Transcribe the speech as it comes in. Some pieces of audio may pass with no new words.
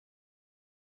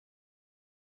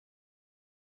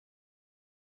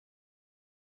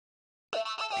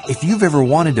If you've ever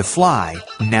wanted to fly,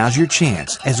 now's your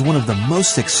chance, as one of the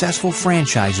most successful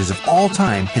franchises of all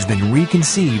time has been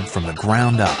reconceived from the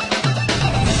ground up.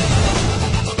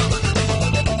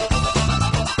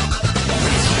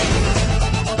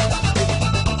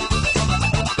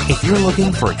 If you're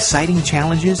looking for exciting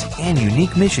challenges and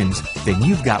unique missions, then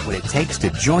you've got what it takes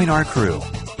to join our crew.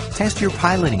 Test your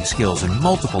piloting skills in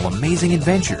multiple amazing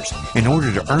adventures in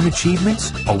order to earn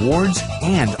achievements, awards,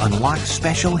 and unlock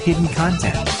special hidden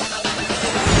content.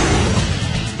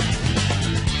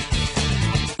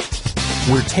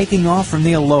 We're taking off from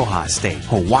the Aloha State,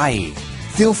 Hawaii.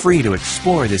 Feel free to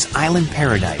explore this island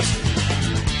paradise.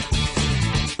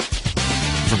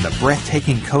 From the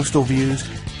breathtaking coastal views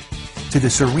to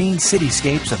the serene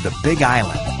cityscapes of the Big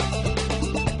Island.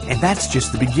 And that's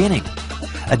just the beginning.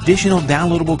 Additional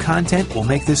downloadable content will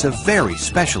make this a very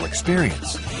special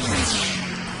experience.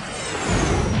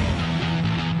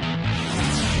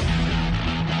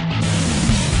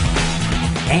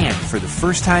 And for the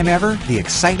first time ever, the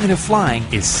excitement of flying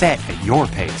is set at your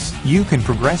pace. You can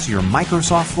progress your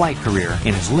Microsoft Flight career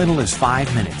in as little as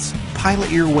 5 minutes.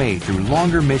 Pilot your way through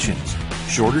longer missions,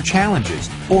 shorter challenges,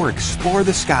 or explore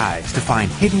the skies to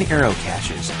find hidden aero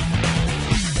caches.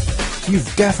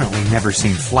 You've definitely never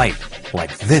seen flight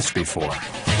like this before.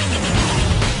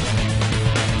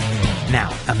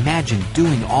 Now, imagine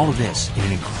doing all of this in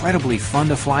an incredibly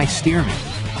fun-to-fly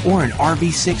Stearman, or an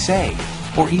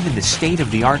RV-6A, or even the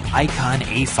state-of-the-art Icon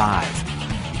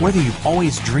A5. Whether you've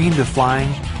always dreamed of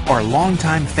flying, or a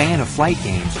longtime fan of flight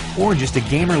games, or just a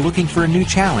gamer looking for a new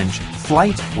challenge,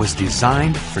 Flight was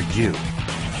designed for you.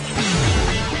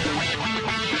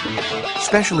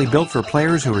 Specially built for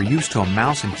players who are used to a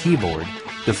mouse and keyboard,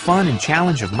 the fun and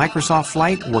challenge of Microsoft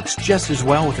Flight works just as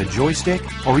well with a joystick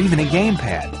or even a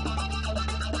gamepad.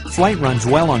 Flight runs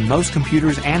well on most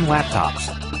computers and laptops,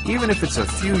 even if it's a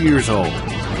few years old.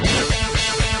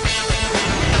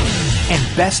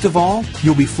 And best of all,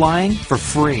 you'll be flying for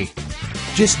free.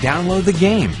 Just download the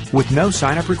game with no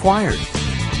sign-up required.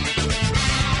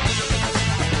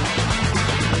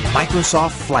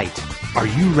 Microsoft Flight. Are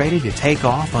you ready to take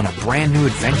off on a brand new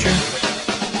adventure?